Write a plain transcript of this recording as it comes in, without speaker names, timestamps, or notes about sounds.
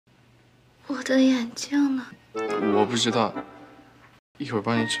我的眼镜呢？我不知道，一会儿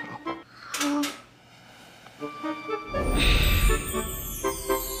帮你找。好。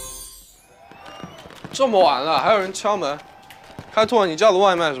这么晚了，还有人敲门。开拓，你叫的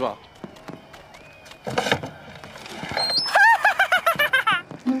外卖是吧？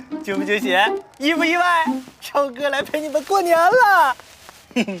惊不惊喜？意不意外？超哥来陪你们过年了。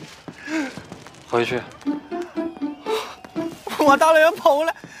回去。我大老远跑过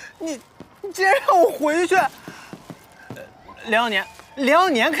来，你竟然让我回去？2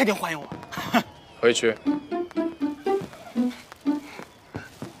年肯定欢迎我。回去。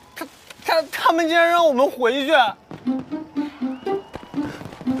他们竟然让我们回去。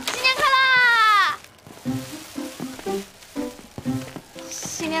新年快乐！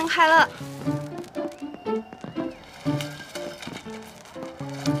新年快乐！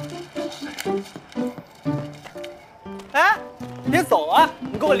哎，别走啊！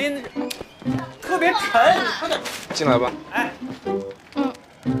你给我拎着，特别沉，快点进来吧。哎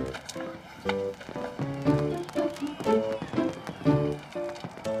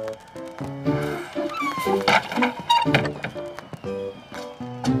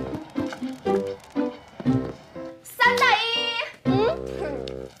，3打1，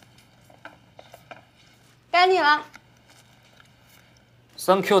该你了。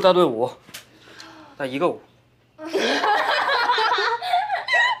3Q 大队伍，带1个5。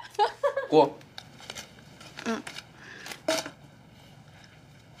过。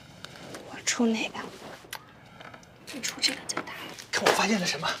我出哪个？你出这个最大。看我发现了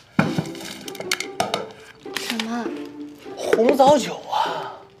什么？什么？红枣酒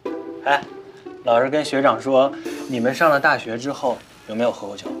啊！哎，老师跟学长说，你们上了大学之后有没有喝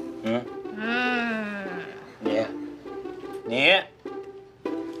过酒？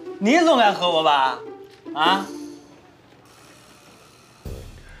你总该喝过吧？啊？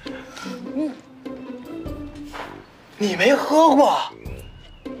你没喝过？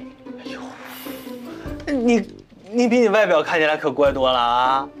哎呦，你比你外表看起来可乖多了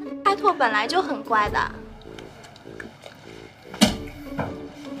啊！开拓本来就很乖的。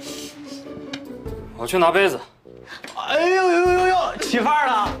我去拿杯子。哎呦，起范儿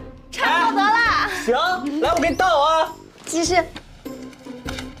了！差不多得了。行，来，我给你倒啊。继续。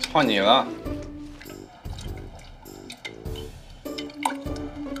换你了。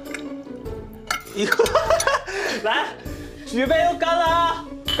来，举杯又干了啊！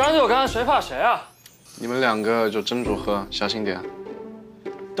干就干，谁怕谁啊？你们2个就斟酌喝，小心点。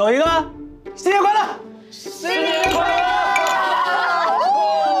抖一个，新年快乐！新年快乐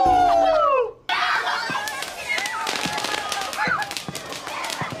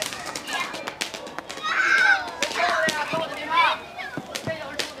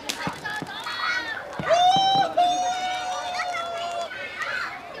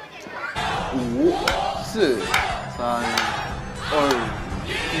！5、4、3、2、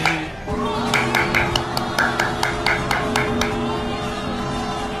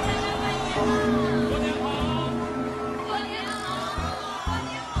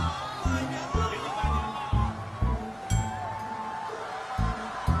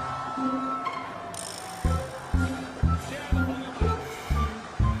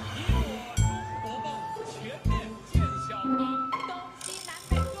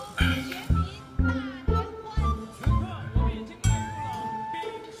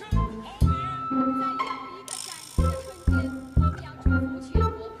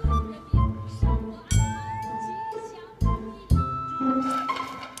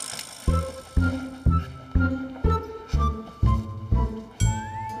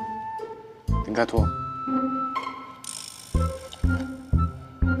林开拓。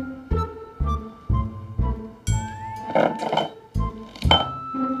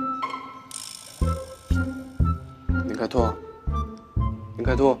林开拓。林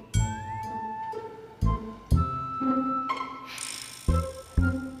开拓。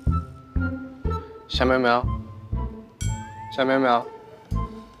夏淼淼。夏淼淼。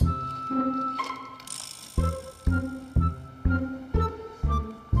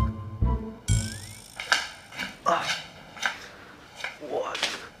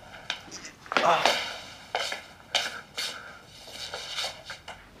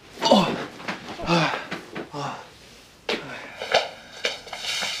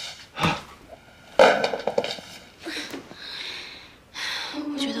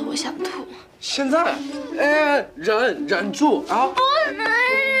我觉得我想吐。现在，哎，忍住啊！不能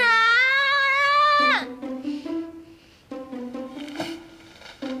忍。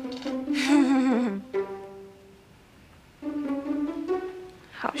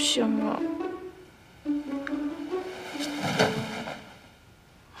好凶哦！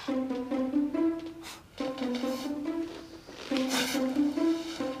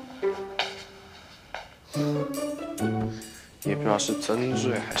不知道是真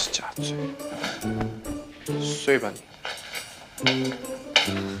醉还是假醉。睡吧你。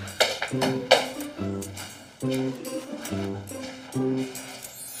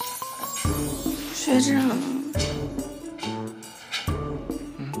学长，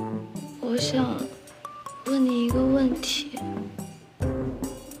我想问你一个问题。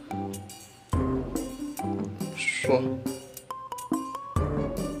说。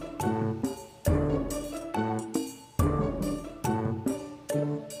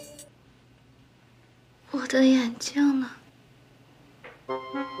我的眼镜呢？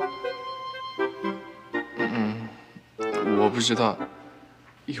我不知道，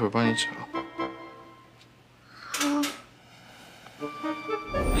一会儿帮你找。好。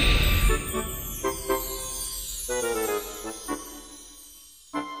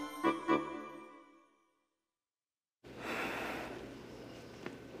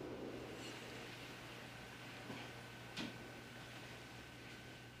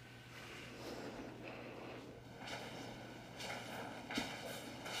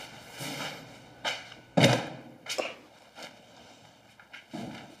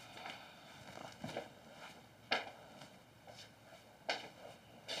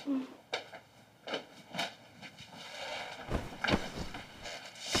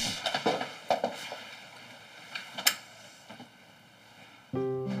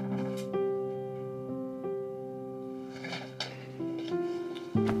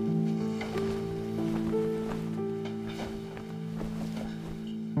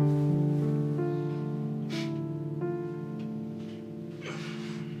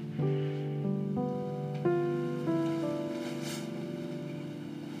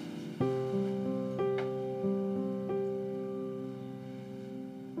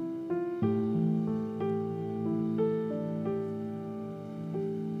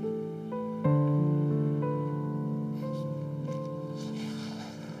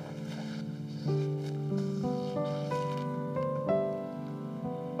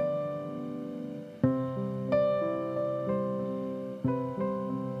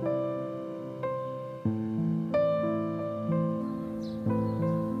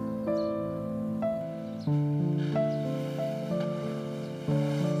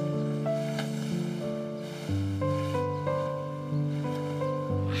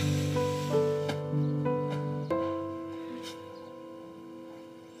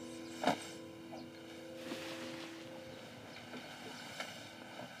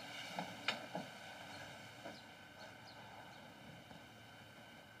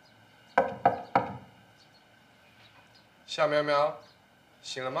夏淼淼，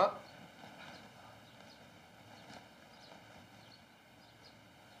醒了吗？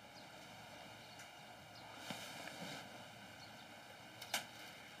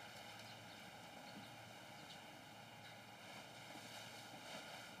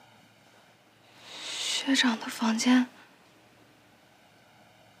学长的房间。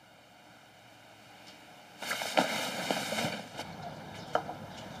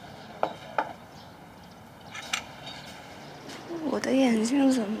我的眼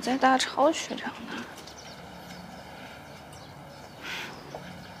镜怎么在大超学长那儿？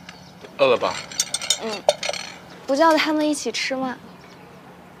饿了吧？不叫他们一起吃吗？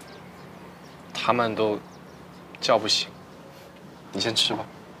他们都叫不醒，你先吃吧。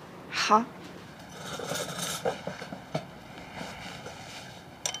好。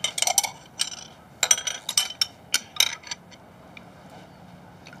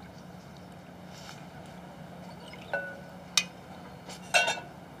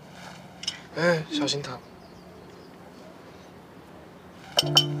哎，小心烫。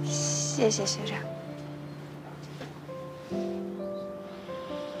谢谢学长。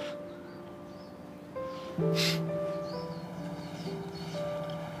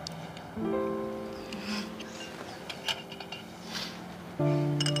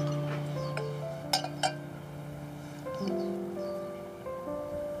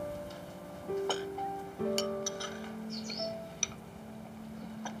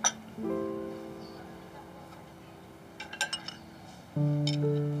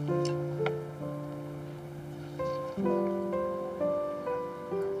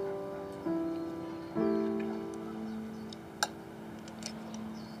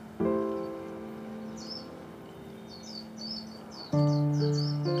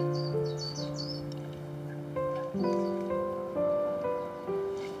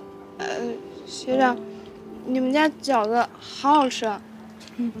学长，你们家饺子好好吃啊！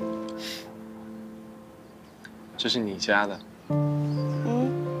这是你家的。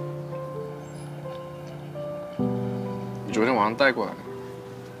你昨天晚上带过来的。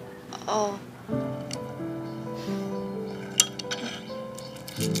哦。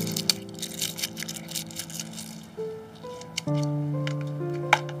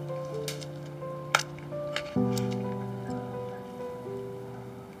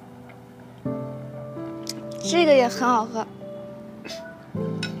这个也很好喝。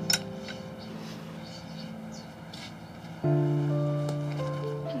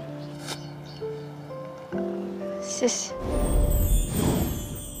谢谢。